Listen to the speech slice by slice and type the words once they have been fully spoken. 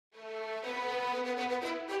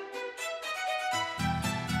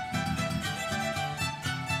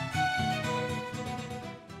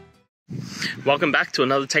Welcome back to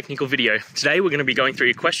another technical video. Today we're going to be going through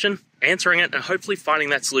your question, answering it, and hopefully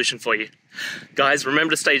finding that solution for you. Guys,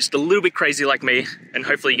 remember to stay just a little bit crazy like me, and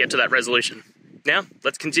hopefully you get to that resolution. Now,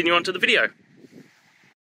 let's continue on to the video.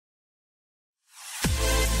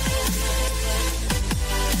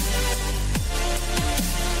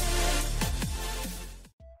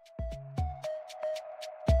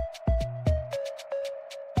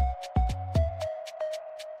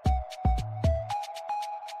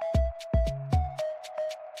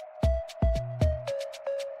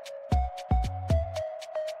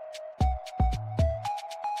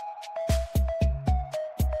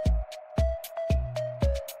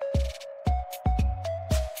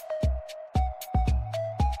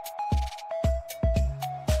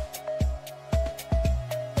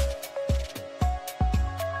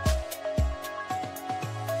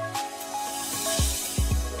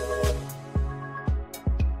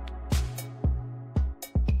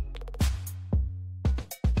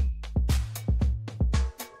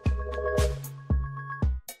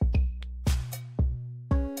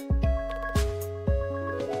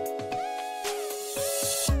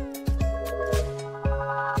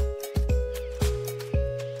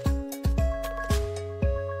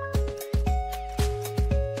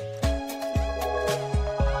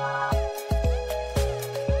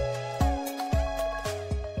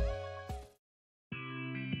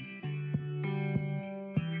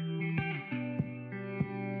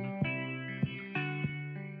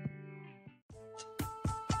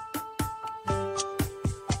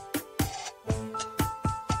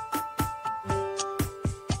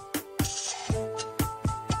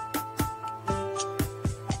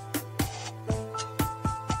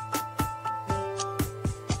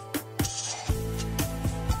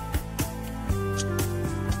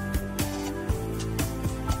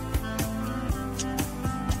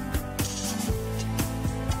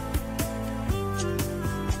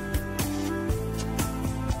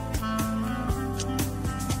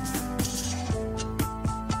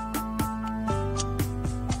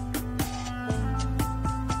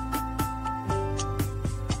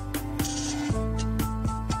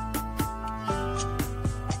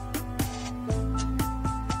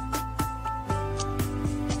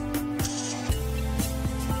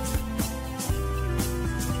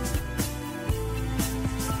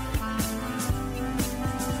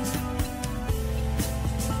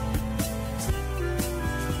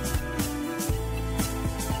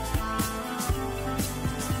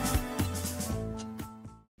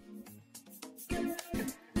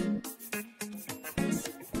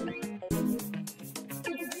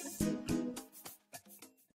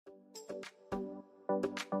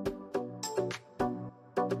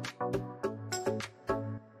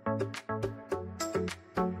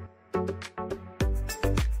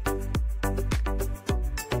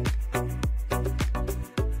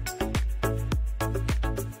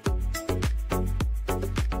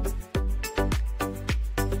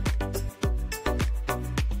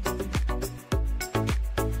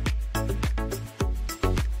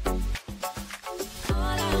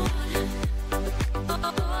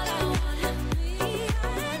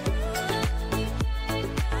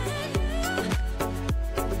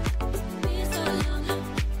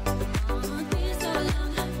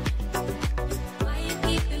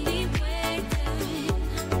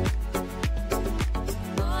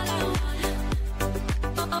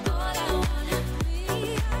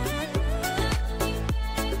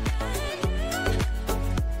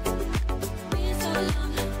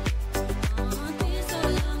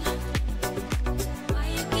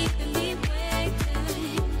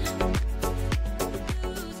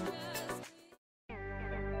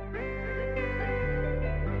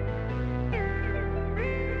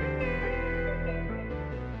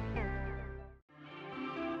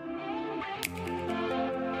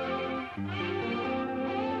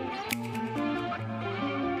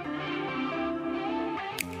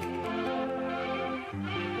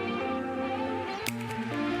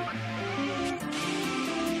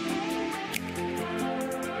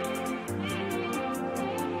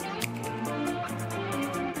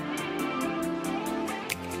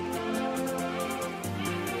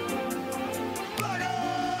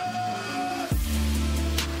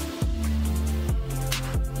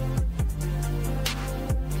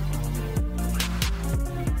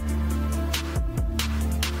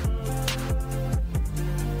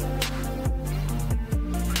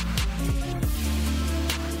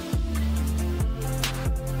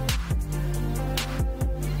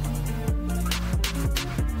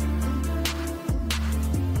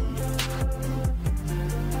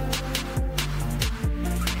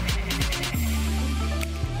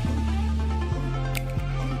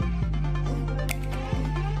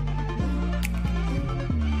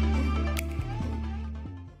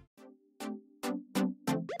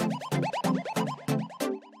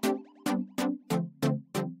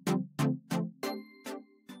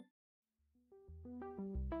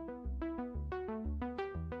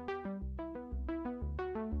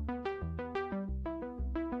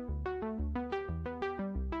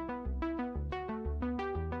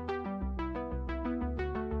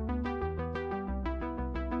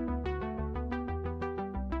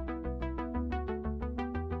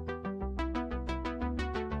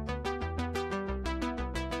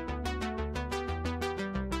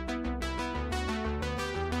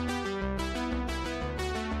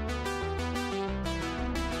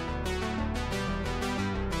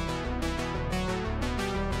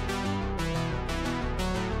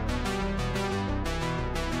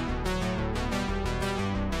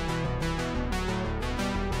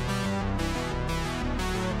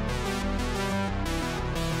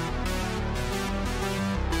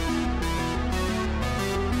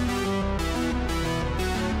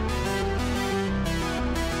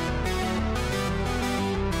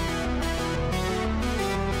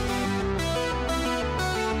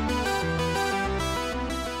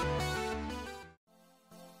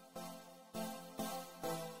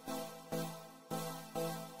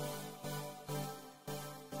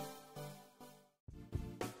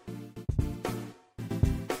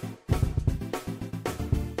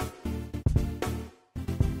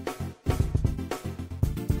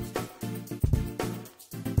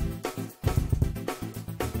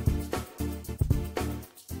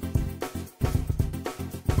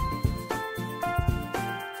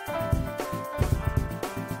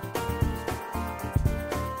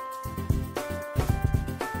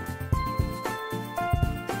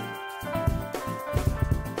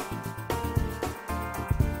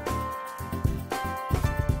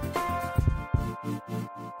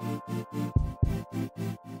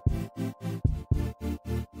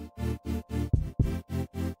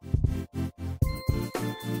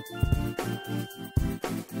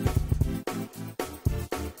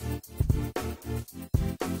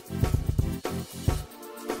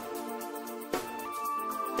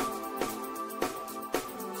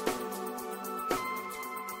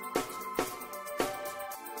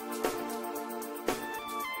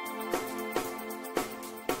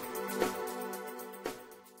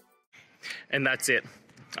 And that's it.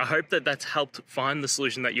 I hope that that's helped find the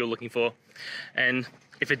solution that you're looking for. And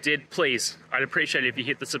if it did, please, I'd appreciate it if you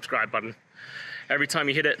hit the subscribe button. Every time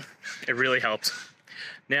you hit it, it really helps.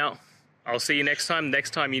 Now, I'll see you next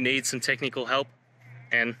time you need some technical help.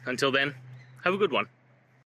 And until then, have a good one.